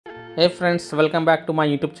Hey friends, welcome back to my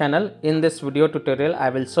YouTube channel. In this video tutorial, I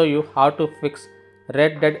will show you how to fix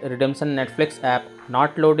Red Dead Redemption Netflix app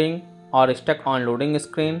not loading or stuck on loading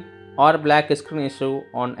screen or black screen issue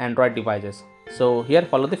on Android devices. So here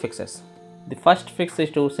follow the fixes. The first fix is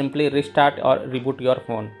to simply restart or reboot your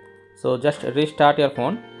phone. So just restart your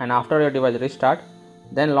phone and after your device restart,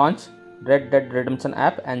 then launch Red Dead Redemption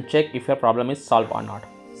app and check if your problem is solved or not.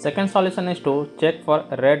 Second solution is to check for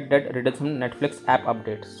Red Dead Redemption Netflix app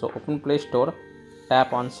update. So open Play Store,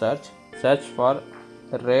 tap on search for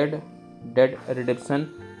Red Dead Redemption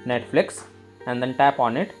Netflix and then tap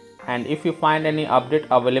on it, and if you find any update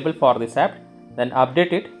available for this app, then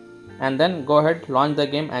update it and then go ahead, launch the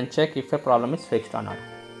game and check if your problem is fixed or not.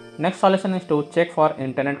 Next solution is to check for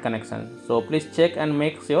internet connection. So please check and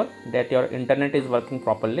make sure that your internet is working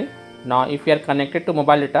properly. Now if you are connected to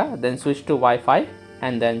mobile data, then switch to Wi-Fi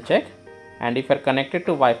and then check, and if you are connected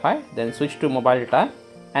to Wi-Fi, then switch to mobile data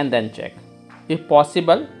and then check. If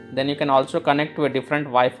possible, then you can also connect to a different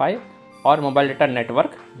Wi-Fi or mobile data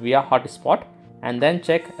network via hotspot and then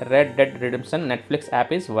check Red Dead Redemption Netflix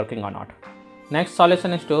app is working or not. Next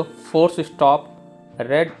solution is to force stop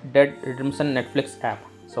Red Dead Redemption Netflix app.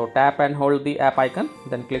 So tap and hold the app icon,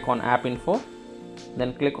 then click on app info,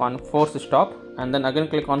 then click on force stop and then again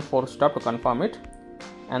click on force stop to confirm it,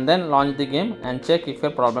 and then launch the game and check if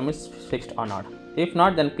your problem is fixed or not. If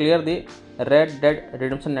not, then clear the Red Dead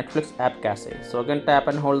Redemption Netflix app cache. So again tap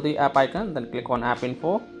and hold the app icon, then click on app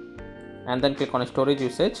info and then click on storage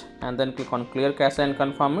usage and then click on clear cache and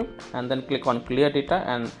confirm it, and then click on clear data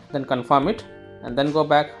and then confirm it, and then go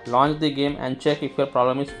back, launch the game and check if your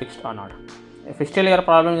problem is fixed or not. If still your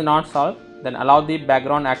problem is not solved, then allow the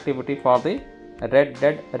background activity for the Red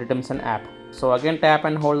Dead Redemption app. So again tap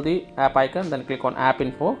and hold the app icon, then click on app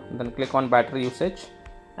info, then click on battery usage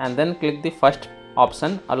and then click the first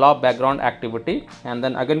option, allow background activity, and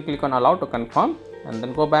then again click on allow to confirm, and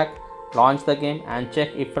then go back, launch the game and check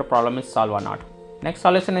if your problem is solved or not. Next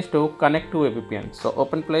solution is to connect to a VPN. So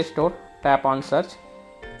open Play Store, tap on search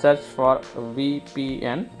for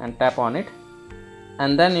VPN and tap on it,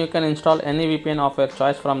 and then you can install any VPN of your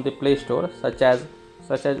choice from the Play Store, such as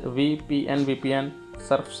VPN,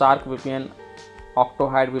 Surfshark VPN,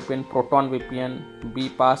 Octohide VPN, Proton VPN,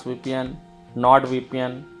 BPass VPN,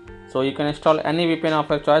 NordVPN. So you can install any VPN of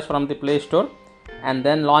your choice from the Play Store and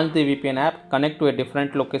then launch the VPN app, connect to a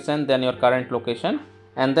different location than your current location,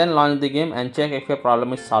 and then launch the game and check if your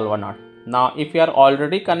problem is solved or not. Now if you are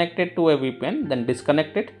already connected to a VPN, then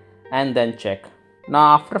disconnect it and then check.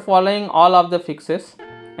 Now after following all of the fixes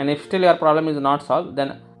and if still your problem is not solved,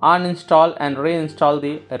 then uninstall and reinstall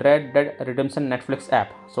the Red Dead Redemption Netflix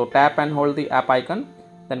app. So tap and hold the app icon,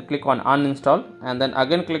 then click on uninstall and then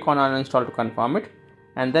again click on uninstall to confirm it,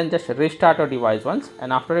 and then just restart your device once,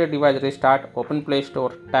 and after your device restart, open Play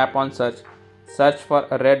Store, tap on search for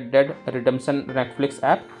Red Dead Redemption Netflix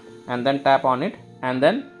app and then tap on it and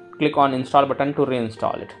then click on install button to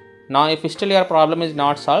reinstall it. Now if still your problem is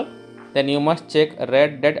not solved, then you must check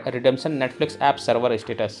Red Dead Redemption Netflix app server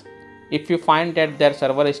status. If you find that their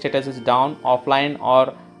server status is down, offline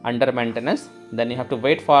or under maintenance, then you have to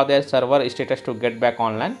wait for their server status to get back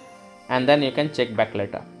online and then you can check back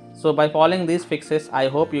later. So by following these fixes, I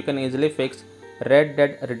hope you can easily fix Red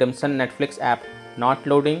Dead Redemption Netflix app not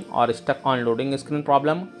loading or stuck on loading screen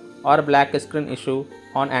problem or black screen issue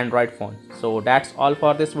on Android phone. So that's all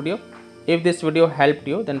for this video. If this video helped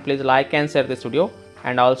you, then please like and share this video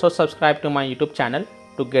and also subscribe to my YouTube channel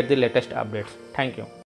to get the latest updates. Thank you.